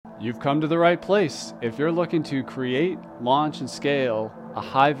You've come to the right place if you're looking to create, launch, and scale a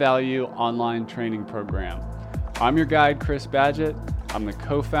high-value online training program. I'm your guide, Chris Badgett. I'm the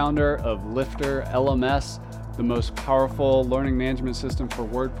co-founder of Lifter LMS, the most powerful learning management system for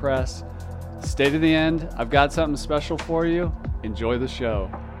WordPress. Stay to the end. I've got something special for you. Enjoy the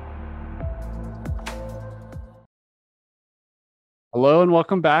show. Hello and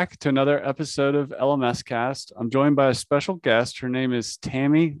welcome back to another episode of LMS Cast. I'm joined by a special guest. Her name is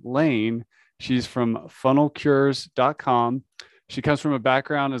Tammy Lane. She's from funnelcures.com. She comes from a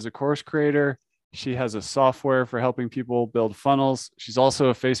background as a course creator. She has a software for helping people build funnels. She's also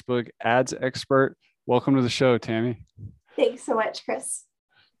a Facebook ads expert. Welcome to the show, Tammy. Thanks so much, Chris.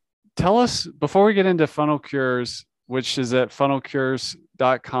 Tell us, before we get into Funnel Cures, which is at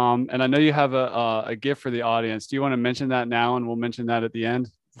funnelcures.com, and I know you have a gift for the audience. Do you want to mention that now, and we'll mention that at the end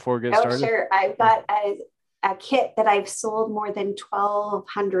before we get started? Sure. I've got a kit that I've sold more than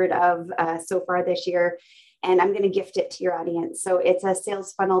 1,200 of so far this year, and I'm going to gift it to your audience. So it's a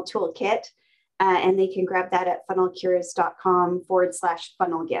sales funnel toolkit, and they can grab that at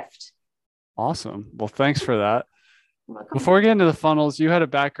funnelcures.com/funnel gift. Awesome. Well, thanks for that. Welcome. Before we get into the funnels, you had a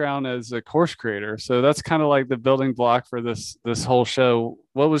background as a course creator. So that's kind of like the building block for this whole show.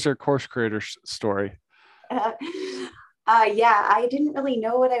 What was your course creator story? Yeah, I didn't really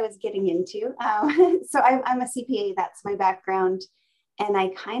know what I was getting into. So I'm a CPA, that's my background. And I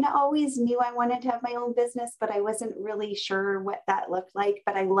kind of always knew I wanted to have my own business, but I wasn't really sure what that looked like.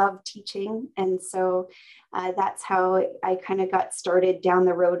 But I love teaching. And so that's how I kind of got started down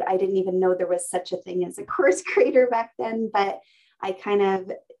the road. I didn't even know there was such a thing as a course creator back then, but I kind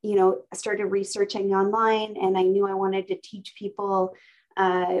of, started researching online, and I knew I wanted to teach people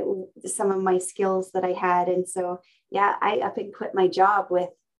some of my skills that I had. And so, yeah, I up and quit my job with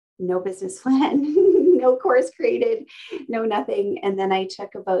no business plan, no course created, no nothing. And then I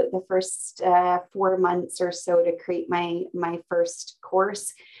took about the first 4 months or so to create my first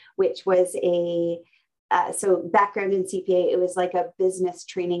course, which was so background in CPA, it was like a business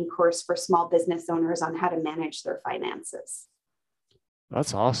training course for small business owners on how to manage their finances.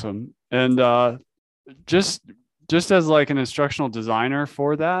 That's awesome. And just as like an instructional designer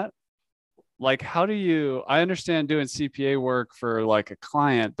for that, like, how do you, I understand doing CPA work for like a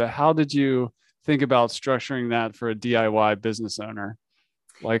client, but how did you think about structuring that for a DIY business owner?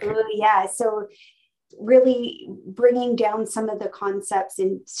 Yeah. So really bringing down some of the concepts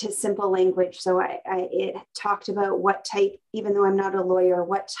into simple language. So it talked about what type, even though I'm not a lawyer,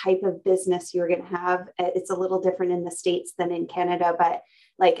 what type of business you're going to have. It's a little different in the States than in Canada, but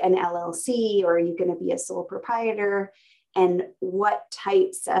like an LLC, or are you going to be a sole proprietor? And what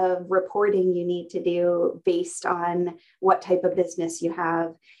types of reporting you need to do based on what type of business you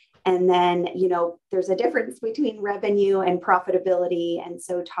have. And then, there's a difference between revenue and profitability. And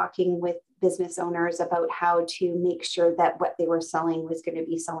so talking with business owners about how to make sure that what they were selling was going to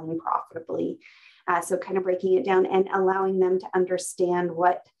be selling profitably. So kind of breaking it down and allowing them to understand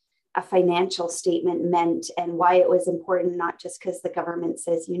what a financial statement meant and why it was important, not just because the government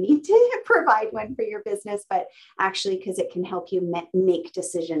says you need to provide one for your business, but actually because it can help you make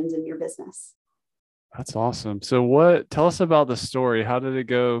decisions in your business. That's awesome. So tell us about the story. How did it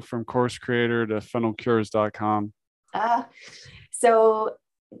go from course creator to funnelcures.com? So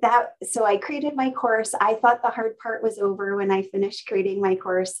I created my course. I thought the hard part was over when I finished creating my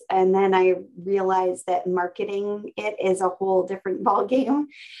course. And then I realized that marketing it is a whole different ballgame.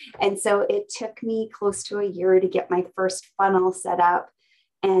 And so it took me close to a year to get my first funnel set up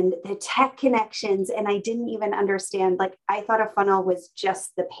and the tech connections. And I didn't even understand, I thought a funnel was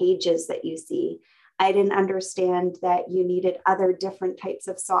just the pages that you see. I didn't understand that you needed other different types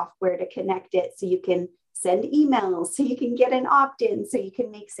of software to connect it so you can send emails, so you can get an opt-in, so you can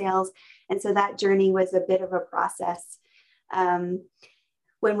make sales. And so that journey was a bit of a process. When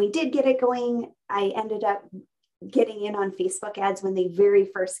we did get it going, I ended up getting in on Facebook ads when they very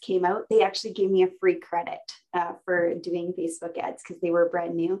first came out. They actually gave me a free credit for doing Facebook ads because they were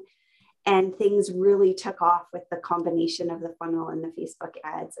brand new. And things really took off with the combination of the funnel and the Facebook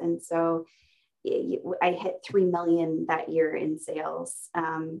ads. And so I hit 3 million that year in sales,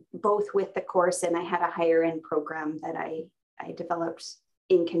 both with the course, and I had a higher end program that I developed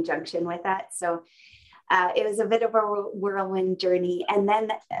in conjunction with that. So it was a bit of a whirlwind journey. And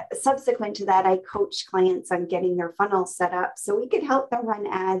then subsequent to that, I coached clients on getting their funnels set up so we could help them run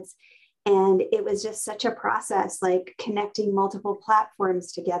ads. And it was just such a process, like connecting multiple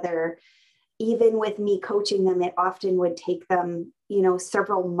platforms together. Even with me coaching them, it often would take them,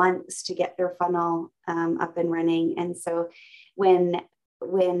 several months to get their funnel up and running. And so when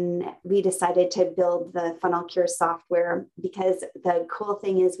when we decided to build the Funnel Cure software, because the cool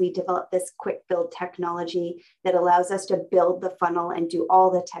thing is we developed this quick build technology that allows us to build the funnel and do all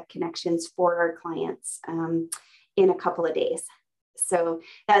the tech connections for our clients in a couple of days. So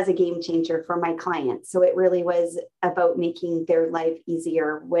that was a game changer for my clients. So it really was about making their life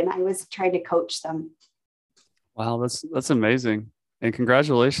easier when I was trying to coach them. Wow, that's amazing. And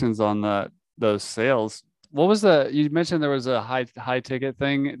congratulations on those sales. What was you mentioned there was a high ticket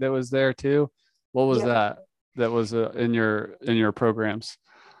thing that was there too. What was Yep. that was in your programs?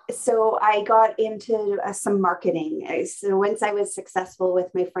 So I got into some marketing. So once I was successful with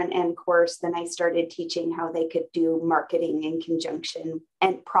my front end course, then I started teaching how they could do marketing in conjunction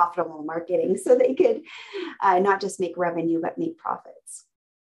and profitable marketing, so they could not just make revenue, but make profits.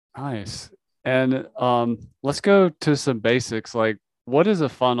 Nice. And let's go to some basics. Like, what is a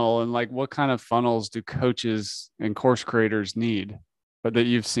funnel, and like what kind of funnels do coaches and course creators need, but that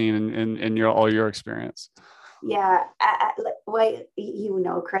you've seen in your all your experience? Yeah, well, you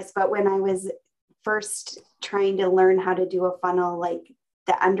know, Chris, but when I was first trying to learn how to do a funnel, like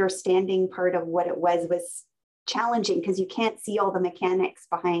the understanding part of what it was challenging, because you can't see all the mechanics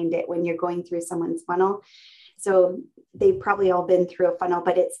behind it when you're going through someone's funnel. So they've probably all been through a funnel,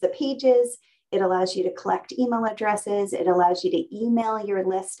 but it's the pages. It allows you to collect email addresses. It allows you to email your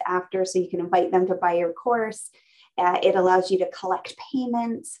list after, so you can invite them to buy your course. It allows you to collect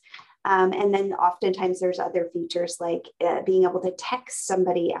payments. And then oftentimes there's other features like being able to text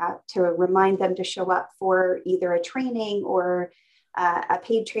somebody out to remind them to show up for either a training or a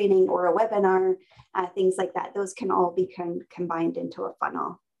paid training or a webinar, things like that. Those can all be combined into a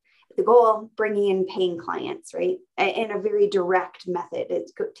funnel. The goal, bringing in paying clients, right? In a very direct method.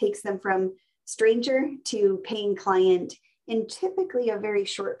 It takes them from stranger to paying client in typically a very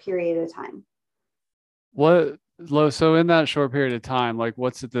short period of time. So in that short period of time, like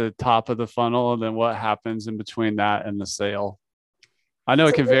what's at the top of the funnel, and then what happens in between that and the sale? I know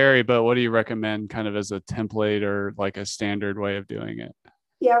it So can vary, but what do you recommend kind of as a template or like a standard way of doing it?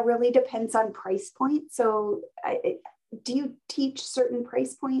 yeah, it really depends on price point. So do you teach certain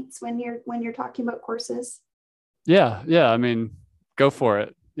price points when you're talking about courses? Yeah. I mean, go for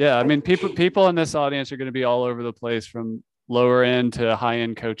it. Yeah. I mean, Okay. people in this audience are going to be all over the place from lower end to high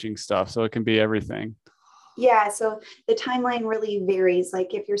end coaching stuff. So it can be everything. Yeah, so the timeline really varies.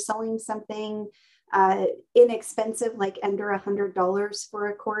 Like if you're selling something inexpensive, like under $100 for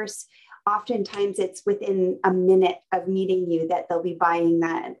a course, oftentimes it's within a minute of meeting you that they'll be buying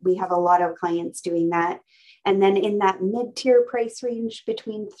that. We have a lot of clients doing that. And then in that mid-tier price range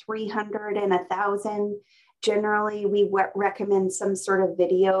between 300 and 1,000, generally we recommend some sort of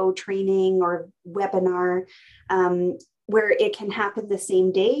video training or webinar, where it can happen the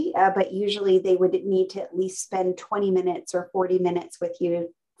same day, but usually they would need to at least spend 20 minutes or 40 minutes with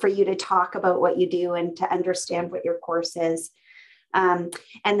you for you to talk about what you do and to understand what your course is. And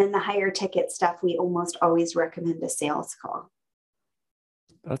then the higher ticket stuff, we almost always recommend a sales call.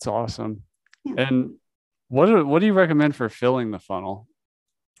 That's awesome. Yeah. And what do you recommend for filling the funnel?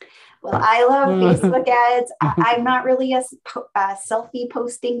 Well, I love Facebook ads. I'm not really a selfie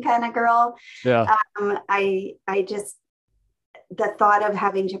posting kind of girl. Yeah. I just, the thought of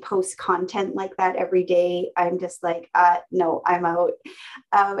having to post content like that every day, I'm just like, no, I'm out.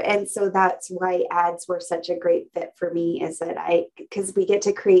 And so that's why ads were such a great fit for me, is that because we get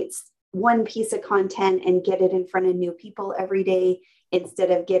to create one piece of content and get it in front of new people every day,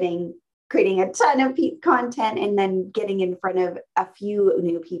 instead of creating a ton of content and then getting in front of a few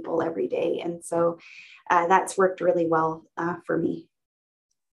new people every day. And so that's worked really well for me.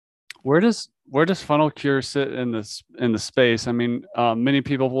 Where does Funnel Cure sit in the space? I mean, many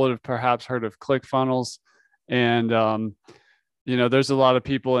people would have perhaps heard of ClickFunnels, and there's a lot of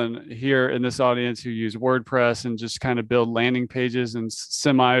people in this audience who use WordPress and just kind of build landing pages and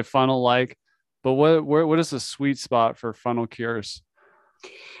semi funnel like. But what is the sweet spot for Funnel Cures?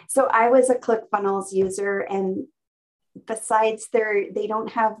 So I was a ClickFunnels user, and besides they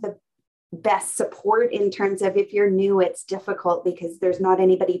don't have the best support in terms of, if you're new, it's difficult because there's not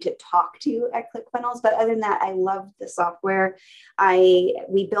anybody to talk to at ClickFunnels. But other than that, I love the software.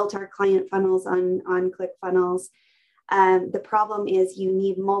 We built our client funnels on ClickFunnels. The problem is you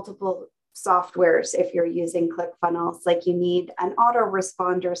need multiple softwares if you're using ClickFunnels. Like you need an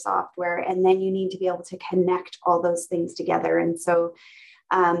autoresponder software, and then you need to be able to connect all those things together. And so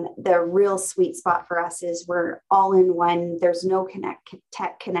the real sweet spot for us is we're all in one. There's no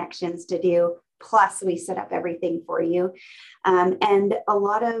tech connections to do. Plus, we set up everything for you. And a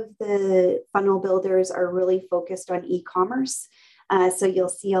lot of the funnel builders are really focused on e-commerce. So you'll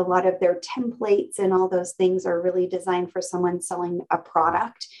see a lot of their templates and all those things are really designed for someone selling a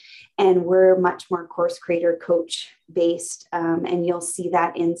product. And we're much more course creator coach based. And you'll see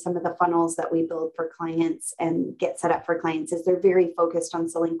that in some of the funnels that we build for clients and get set up for clients is they're very focused on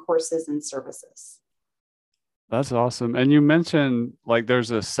selling courses and services. That's awesome. And you mentioned like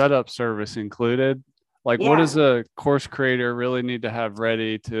there's a setup service included. Like, what does a course creator really need to have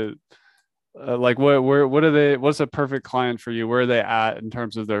ready to like what are they, what's a perfect client for you? Where are they at in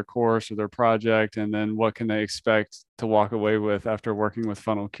terms of their course or their project? And then what can they expect to walk away with after working with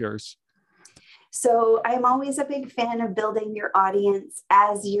Funnel Cures? So I'm always a big fan of building your audience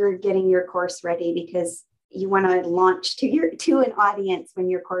as you're getting your course ready, because you want to launch to an audience when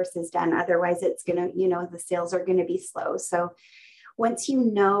your course is done. Otherwise it's going to, the sales are going to be slow. So once you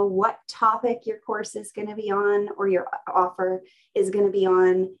know what topic your course is going to be on or your offer is going to be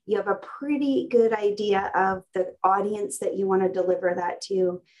on, you have a pretty good idea of the audience that you want to deliver that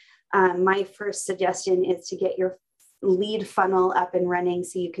to. My first suggestion is to get your lead funnel up and running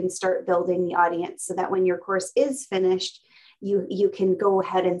so you can start building the audience so that when your course is finished, you can go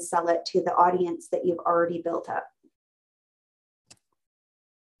ahead and sell it to the audience that you've already built up.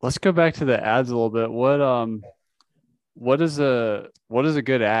 Let's go back to the ads a little bit. What is a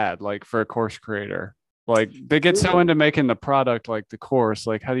good ad like for a course creator? Like they get so into making the product like the course,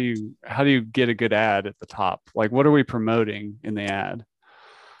 like how do you get a good ad at the top? Like what are we promoting in the ad?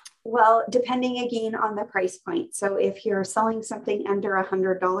 Well, depending again on the price point. So if you're selling something under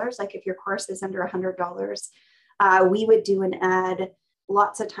 $100, like if your course is under $100, we would do an ad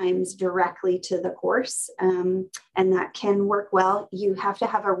lots of times directly to the course. And that can work well. You have to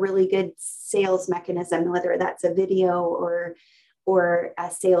have a really good sales mechanism, whether that's a video or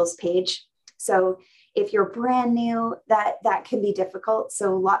a sales page. So if you're brand new, that can be difficult.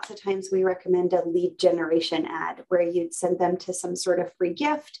 So lots of times we recommend a lead generation ad where you'd send them to some sort of free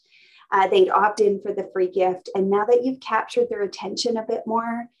gift. They'd opt in for the free gift. And now that you've captured their attention a bit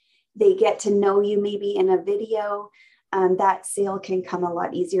more, they get to know you maybe in a video. That sale can come a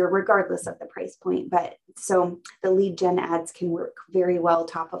lot easier regardless of the price point. But so the lead gen ads can work very well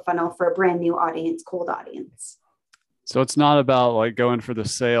top of funnel for a brand new audience, cold audience. So it's not about like going for the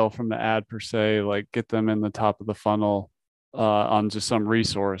sale from the ad per se, like get them in the top of the funnel on just some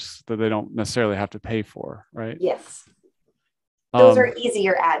resource that they don't necessarily have to pay for, right? Yes. Those are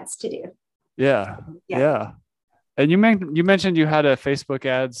easier ads to do. Yeah. And you mentioned you had a Facebook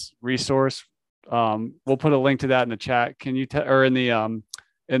ads resource. We'll put a link to that in the chat. Can you or in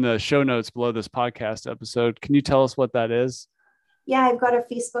the show notes below this podcast episode? Can you tell us what that is? Yeah, I've got a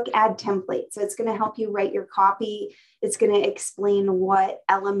Facebook ad template. So it's going to help you write your copy. It's going to explain what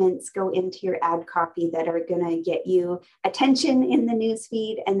elements go into your ad copy that are going to get you attention in the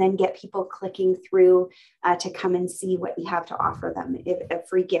newsfeed and then get people clicking through to come and see what you have to offer them, if a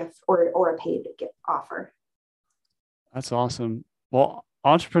free gift or a paid gift offer. That's awesome. Well,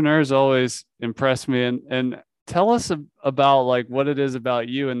 entrepreneurs always impress me. And tell us about like what it is about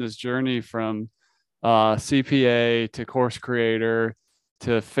you in this journey from CPA to course creator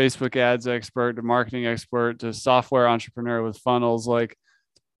to Facebook ads expert to marketing expert to software entrepreneur with funnels. Like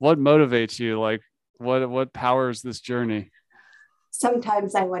what motivates you? Like what powers this journey?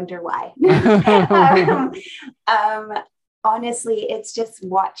 Sometimes I wonder why. Honestly, it's just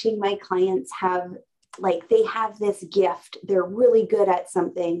watching my clients they have this gift. They're really good at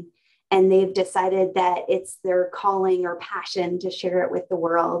something and they've decided that it's their calling or passion to share it with the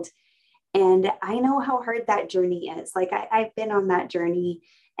world. And I know how hard that journey is. Like I've been on that journey.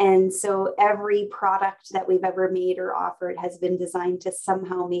 And so every product that we've ever made or offered has been designed to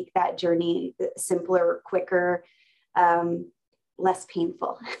somehow make that journey simpler, quicker, less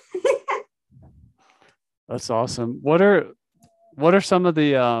painful. That's awesome. What are some of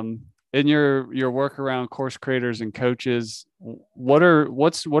the in your work around course creators and coaches, what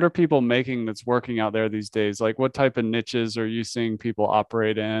are people making that's working out there these days? Like what type of niches are you seeing people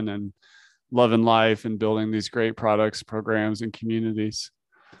operate in and loving life and building these great products, programs, and communities?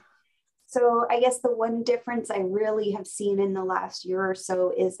 So I guess the one difference I really have seen in the last year or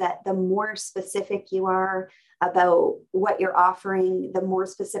so is that the more specific you are about what you're offering, the more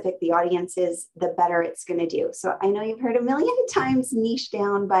specific the audience is, the better it's going to do. So I know you've heard a million times niche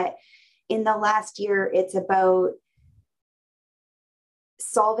down, but in the last year, it's about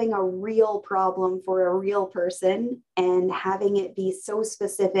solving a real problem for a real person and having it be so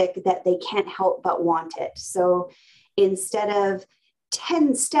specific that they can't help but want it. So instead of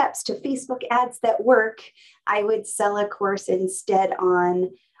 10 steps to Facebook ads that work, I would sell a course instead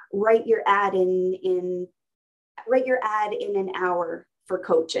on write your ad in an hour for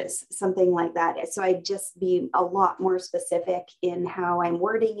coaches, something like that. So I'd just be a lot more specific in how I'm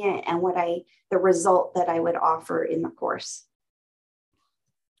wording it and the result that I would offer in the course.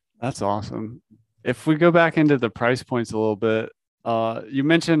 That's awesome. If we go back into the price points a little bit, you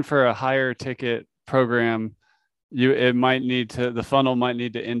mentioned for a higher ticket program, the funnel might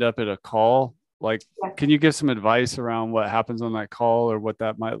need to end up at a call. Like, Yeah. Can you give some advice around what happens on that call or what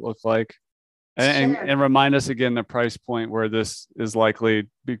that might look like? Sure. And remind us again the price point where this is likely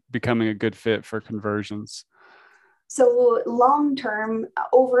becoming a good fit for conversions. So long term,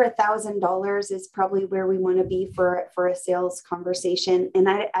 over $1,000 is probably where we want to be for a sales conversation. And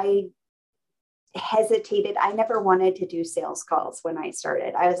I hesitated. I never wanted to do sales calls when I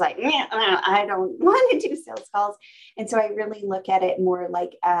started. I was like, I don't want to do sales calls. And so I really look at it more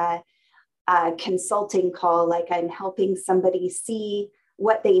like a consulting call, like I'm helping somebody see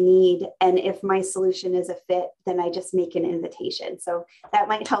what they need. And if my solution is a fit, then I just make an invitation. So that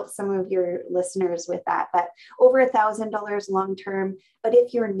might help some of your listeners with that, but over $1,000 long-term. But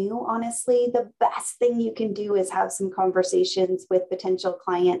if you're new, honestly, the best thing you can do is have some conversations with potential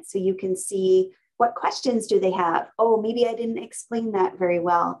clients so you can see what questions do they have? Oh, maybe I didn't explain that very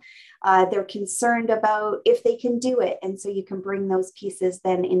well. They're concerned about if they can do it. And so you can bring those pieces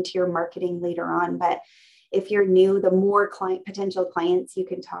then into your marketing later on. But if you're new, the more potential clients you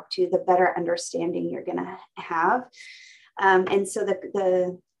can talk to, the better understanding you're going to have. And so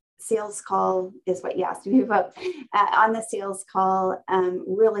the sales call is what you asked me about. On the sales call,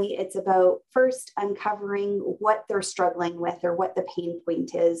 really it's about first uncovering what they're struggling with or what the pain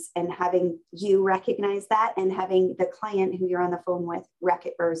point is, and having you recognize that, and having the client who you're on the phone with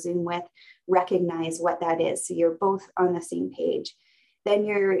or Zoom with recognize what that is. So you're both on the same page. Then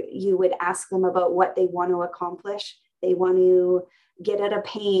you would ask them about what they want to accomplish. They want to get out of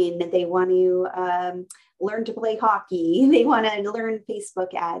pain. They want to learn to play hockey. They want to learn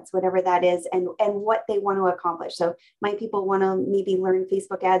Facebook ads, whatever that is, and what they want to accomplish. So my people want to maybe learn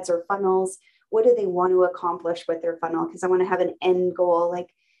Facebook ads or funnels. What do they want to accomplish with their funnel? Because I want to have an end goal.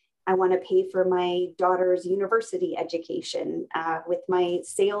 Like I want to pay for my daughter's university education with my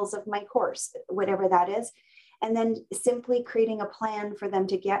sales of my course, whatever that is. And then simply creating a plan for them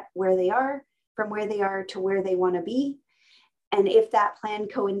to get where they are, from where they are to where they want to be. And if that plan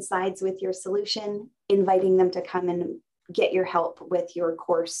coincides with your solution, inviting them to come and get your help with your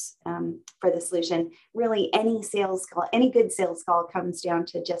course for the solution. Really, any good sales call comes down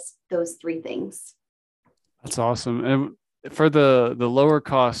to just those three things. That's awesome. And for the lower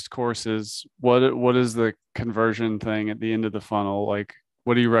cost courses, what is the conversion thing at the end of the funnel? Like,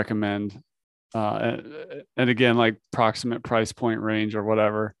 what do you recommend? And again, like approximate price point range or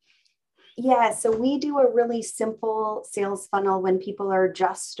whatever. Yeah, so we do a really simple sales funnel when people are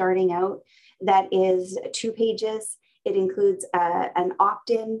just starting out. That is 2 pages. It includes an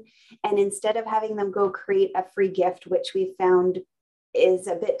opt-in. And instead of having them go create a free gift, which we found is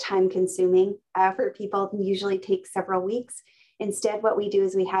a bit time consuming for people, it usually takes several weeks. Instead, what we do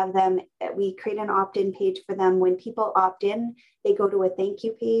is we create an opt-in page for them. When people opt in, they go to a thank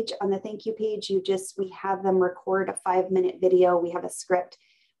you page. On the thank you page, we have them record a 5-minute video. We have a script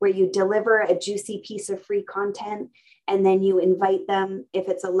where you deliver a juicy piece of free content, and then you invite them, if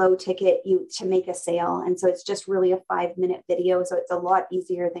it's a low ticket, to make a sale. And so it's just really a 5-minute video. So it's a lot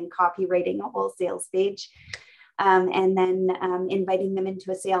easier than copywriting a whole sales page. And then inviting them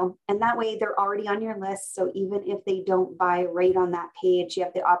into a sale. And that way they're already on your list. So even if they don't buy right on that page, you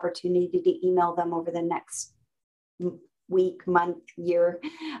have the opportunity to email them over the next week, month, year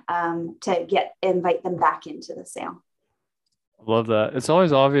to invite them back into the sale. Love that. It's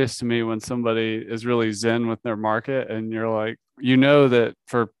always obvious to me when somebody is really zen with their market, and you're like, that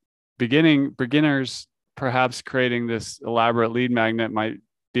for beginners, perhaps creating this elaborate lead magnet might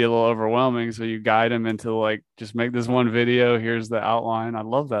be a little overwhelming. So you guide them into like, just make this one video. Here's the outline. I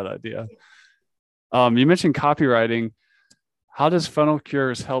love that idea. You mentioned copywriting. How does Funnel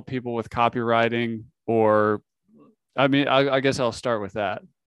Cures help people with copywriting? I guess I'll start with that,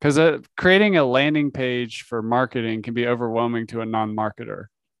 because creating a landing page for marketing can be overwhelming to a non-marketer,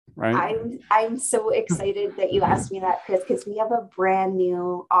 right? I'm so excited that you asked me that, Chris, because we have a brand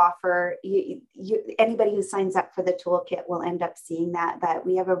new offer. Anybody who signs up for the toolkit will end up seeing that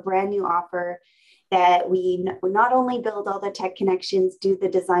we have a brand new offer that we not only build all the tech connections, do the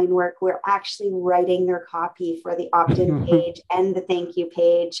design work, we're actually writing their copy for the opt-in page and the thank you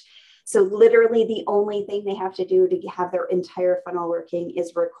page. So literally the only thing they have to do to have their entire funnel working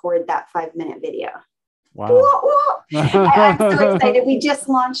is record that 5-minute video. Wow. I'm so excited. We just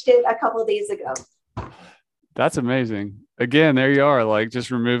launched it a couple of days ago. That's amazing. again, there you are, like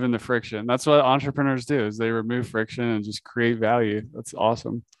just removing the friction. That's what entrepreneurs do, is they remove friction and just create value. That's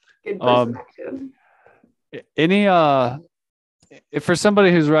awesome. Good Um, perspective. any if for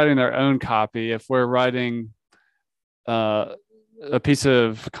somebody who's writing their own copy, if we're writing a piece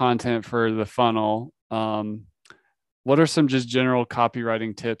of content for the funnel, what are some just general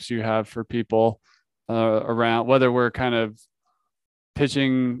copywriting tips you have for people around whether we're kind of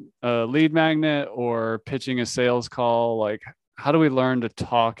pitching a lead magnet or pitching a sales call? Like, how do we learn to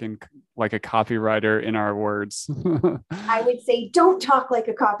talk in like a copywriter in our words? I would say don't talk like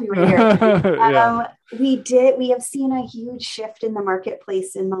a copywriter. Yeah. We have seen a huge shift in the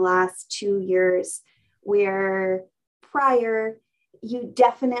marketplace in the last 2 years, where prior, you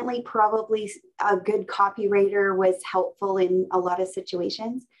definitely probably a good copywriter was helpful in a lot of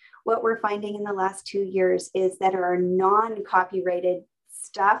situations. What we're finding in the last 2 years is that our non-copyrighted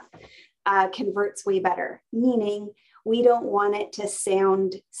stuff converts way better, meaning we don't want it to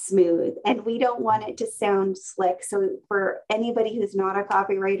sound smooth and we don't want it to sound slick. So for anybody who's not a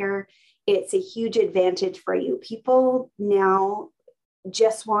copywriter, it's a huge advantage for you. People now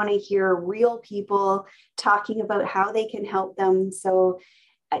just want to hear real people talking about how they can help them. So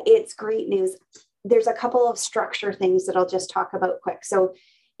it's great news. There's a couple of structure things that I'll just talk about quick. So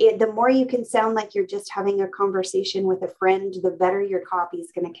the more you can sound like you're just having a conversation with a friend, the better your copy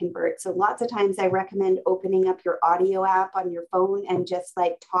is going to convert. So lots of times I recommend opening up your audio app on your phone and just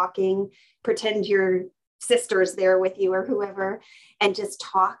like talking, pretend your sister's there with you or whoever, and just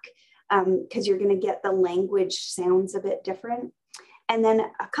talk, because you're going to get the language sounds a bit different. And then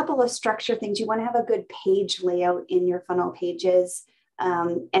a couple of structure things. You want to have a good page layout in your funnel pages.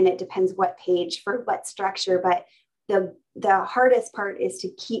 And it depends what page for what structure, but the hardest part is to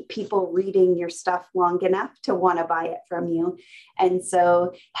keep people reading your stuff long enough to want to buy it from you. And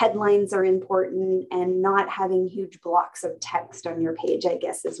so headlines are important, and not having huge blocks of text on your page, I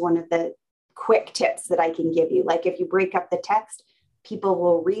guess, is one of the quick tips that I can give you. Like if you break up the text, people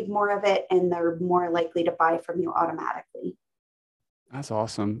will read more of it and they're more likely to buy from you automatically. That's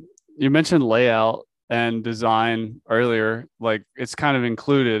awesome. You mentioned layout and design earlier. Like it's kind of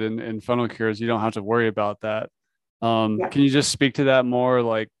included in Funnel Cures. You don't have to worry about that. Yeah. Can you just speak to that more?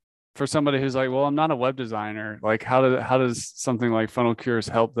 Like for somebody who's like, well, I'm not a web designer. Like how does something like Funnel Cures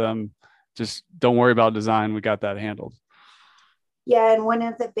help them? Just don't worry about design. We got that handled. Yeah, and one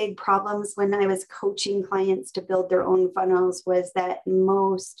of the big problems when I was coaching clients to build their own funnels was that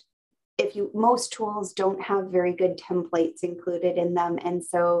most tools don't have very good templates included in them. And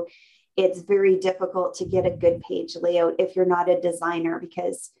so it's very difficult to get a good page layout if you're not a designer,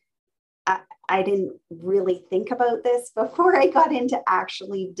 because I didn't really think about this before I got into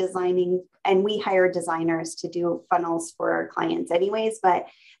actually designing. And we hire designers to do funnels for our clients anyways, but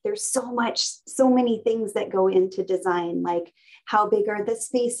there's so many things that go into design, like how big are the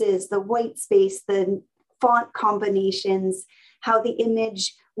spaces, the white space, the font combinations, how the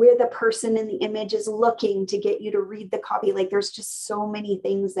image, where the person in the image is looking to get you to read the copy. Like there's just so many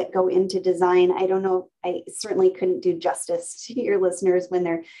things that go into design. I don't know. I certainly couldn't do justice to your listeners when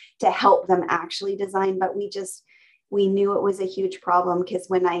they're to help them actually design, but we knew it was a huge problem, because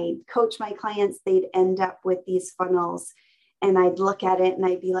when I coach my clients, they'd end up with these funnels and I'd look at it and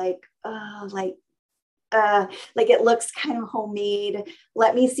I'd be like, oh, like it looks kind of homemade.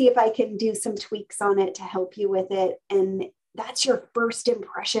 Let me see if I can do some tweaks on it to help you with it. And that's your first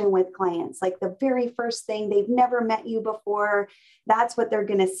impression with clients. Like the very first thing, they've never met you before. That's what they're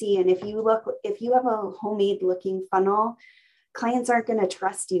going to see. And if you have a homemade looking funnel, clients aren't going to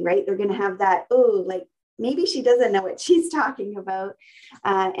trust you, right? They're going to have that, oh, like maybe she doesn't know what she's talking about.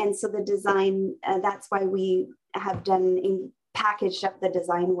 And so the design, that's why we have packaged up the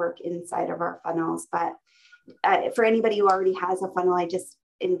design work inside of our funnels. But for anybody who already has a funnel, I just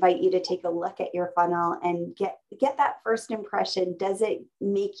invite you to take a look at your funnel and get that first impression. Does it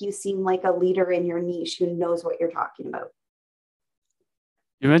make you seem like a leader in your niche who knows what you're talking about?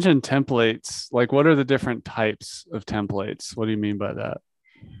 You mentioned templates. Like what are the different types of templates? What do you mean by that?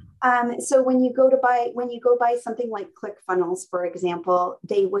 So when you go buy something like ClickFunnels, for example,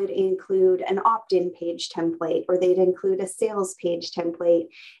 they would include an opt-in page template, or they'd include a sales page template.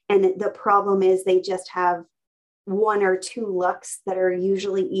 And the problem is they just have one or two looks that are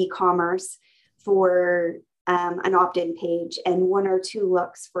usually e-commerce for an opt-in page, and one or two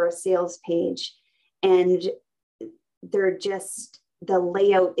looks for a sales page. And the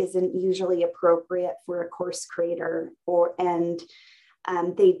layout isn't usually appropriate for a course creator,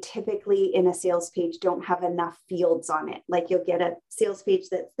 they typically in a sales page don't have enough fields on it. Like you'll get a sales page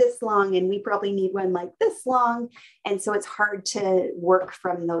that's this long and we probably need one like this long. And so it's hard to work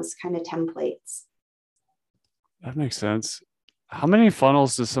from those kind of templates. That makes sense. How many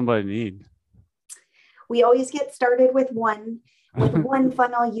funnels does somebody need? We always get started with one. With one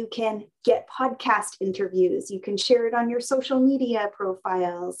funnel, you can get podcast interviews. You can share it on your social media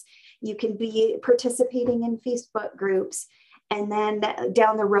profiles. You can be participating in Facebook groups. And then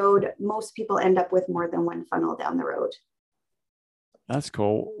down the road, most people end up with more than one funnel down the road. That's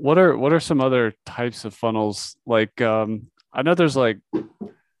cool. What are some other types of funnels? Like I know there's like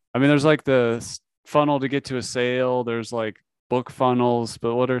there's like the funnel to get to a sale, there's like book funnels,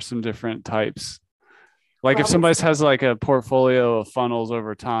 but what are some different types? Like if Well, somebody has like a portfolio of funnels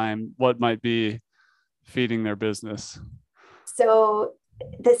over time, what might be feeding their business? so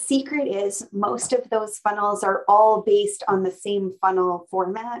the secret is most of those funnels are all based on the same funnel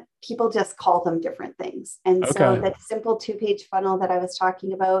format. People just call them different things. And so Okay. that simple 2-page funnel that I was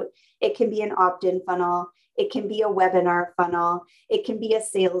talking about, it can be an opt-in funnel. It can be a webinar funnel. It can be a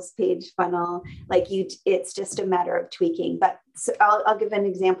sales page funnel. It's just a matter of tweaking. But so I'll give an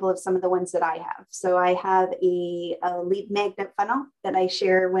example of some of the ones that I have. So I have a lead magnet funnel that I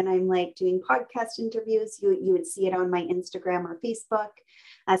share when I'm like doing podcast interviews. You would see it on my Instagram or Facebook,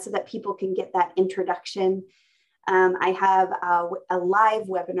 so that people can get that introduction. I have a live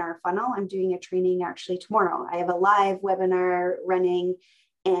webinar funnel. I'm doing a training actually tomorrow. I have a live webinar running.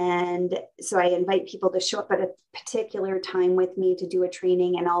 And so I invite people to show up at a particular time with me to do a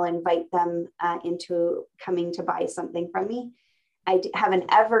training, and I'll invite them into coming to buy something from me. I have an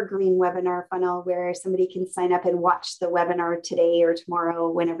evergreen webinar funnel where somebody can sign up and watch the webinar today or tomorrow,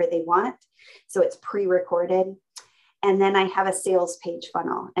 whenever they want. So it's pre-recorded. And then I have a sales page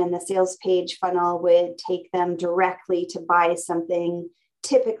funnel, and the sales page funnel would take them directly to buy something,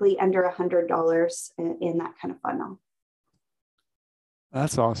 typically under $100 in that kind of funnel.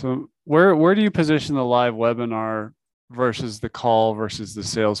 That's awesome. Where do you position the live webinar versus the call versus the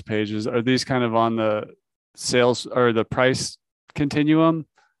sales pages? Are these kind of on the sales or the price continuum?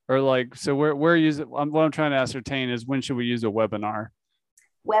 Or like, so where use it? What I'm trying to ascertain is when should we use a webinar?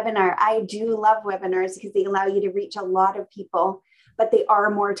 Webinar. I do love webinars because they allow you to reach a lot of people, but they are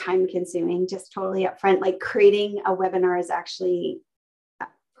more time consuming, just totally upfront. Like creating a webinar is actually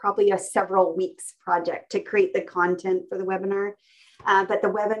probably a several weeks project to create the content for the webinar. But the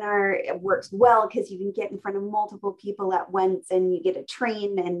webinar, it works well because you can get in front of multiple people at once, and you get to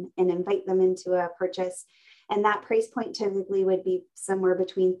train and invite them into a purchase. And that price point typically would be somewhere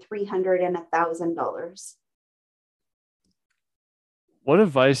between $300 and $1,000. What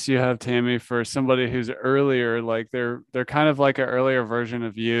advice do you have, Tammy, for somebody who's earlier, like they're kind of like an earlier version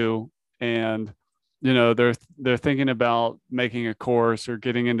of you, and they're thinking about making a course or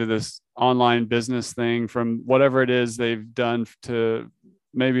getting into this online business thing from whatever it is they've done to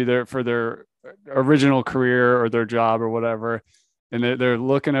maybe their original career or their job or whatever, and they're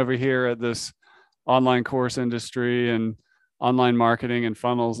looking over here at this online course industry and online marketing and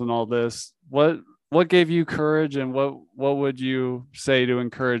funnels and all this. What gave you courage, and what would you say to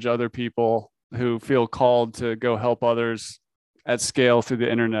encourage other people who feel called to go help others at scale through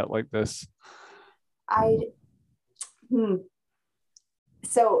the internet like this? I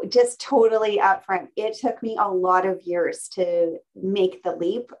So just totally upfront, it took me a lot of years to make the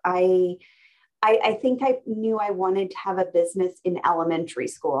leap. I think I knew I wanted to have a business in elementary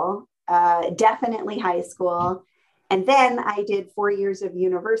school, definitely high school. And then I did 4 years of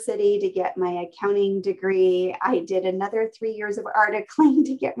university to get my accounting degree. I did another 3 years of articling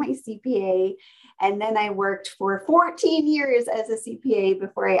to get my CPA. And then I worked for 14 years as a CPA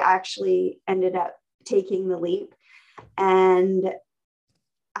before I actually ended up taking the leap. And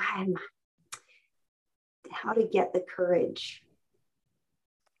how to get the courage.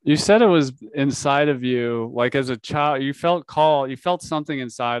 You said it was inside of you, like as a child, you felt call, you felt something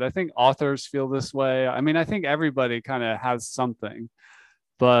inside. I think authors feel this way. I mean, I think everybody kind of has something,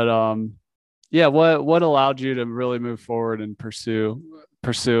 but yeah, what allowed you to really move forward and pursue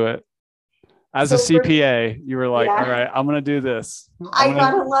it? As a So for CPA, you were like, all yeah, right, I'm going to do this. I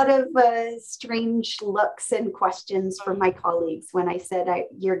got a lot of strange looks and questions from my colleagues when I said,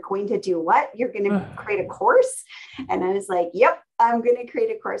 "You're going to do what? You're going to create a course?" And I was like, "Yep, I'm going to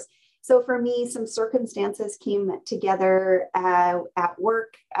create a course." So for me, some circumstances came together at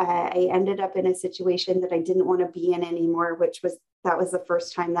work. I ended up in a situation that I didn't want to be in anymore, that was the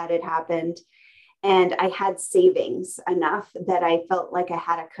first time that had happened. And I had savings enough that I felt like I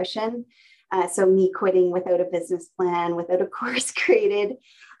had a cushion. So me quitting without a business plan, without a course created,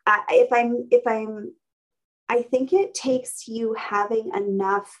 I think it takes you having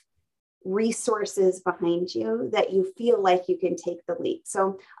enough resources behind you that you feel like you can take the leap.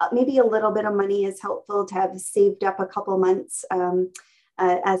 So maybe a little bit of money is helpful to have saved up a couple months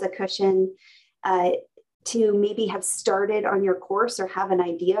as a cushion. to maybe have started on your course or have an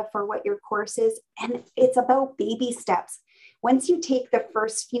idea for what your course is. And it's about baby steps. Once you take the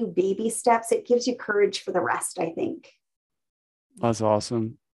first few baby steps, it gives you courage for the rest, I think. That's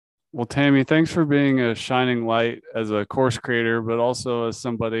awesome. Well, Tammy, thanks for being a shining light as a course creator, but also as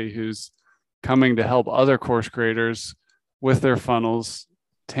somebody who's coming to help other course creators with their funnels.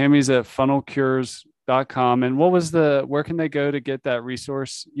 Tammy's at funnelcures.com. And where can they go to get that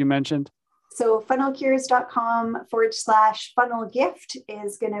resource you mentioned? So funnelcures.com/funnel gift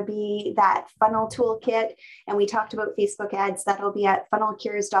is going to be that funnel toolkit. And we talked about Facebook ads. That'll be at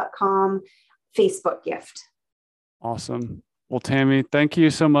funnelcures.com Facebook gift. Awesome. Well, Tammy, thank you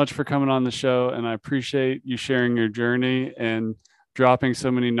so much for coming on the show. And I appreciate you sharing your journey and dropping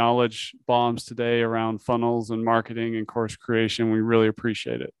so many knowledge bombs today around funnels and marketing and course creation. We really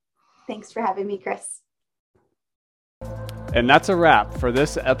appreciate it. Thanks for having me, Chris. And that's a wrap for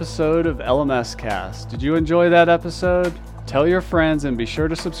this episode of LMS Cast. Did you enjoy that episode? Tell your friends and be sure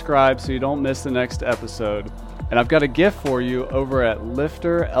to subscribe so you don't miss the next episode. And I've got a gift for you over at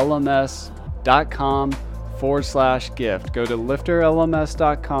lifterlms.com/gift. Go to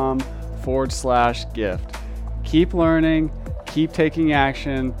lifterlms.com/gift. Keep learning, keep taking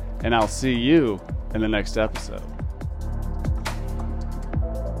action, and I'll see you in the next episode.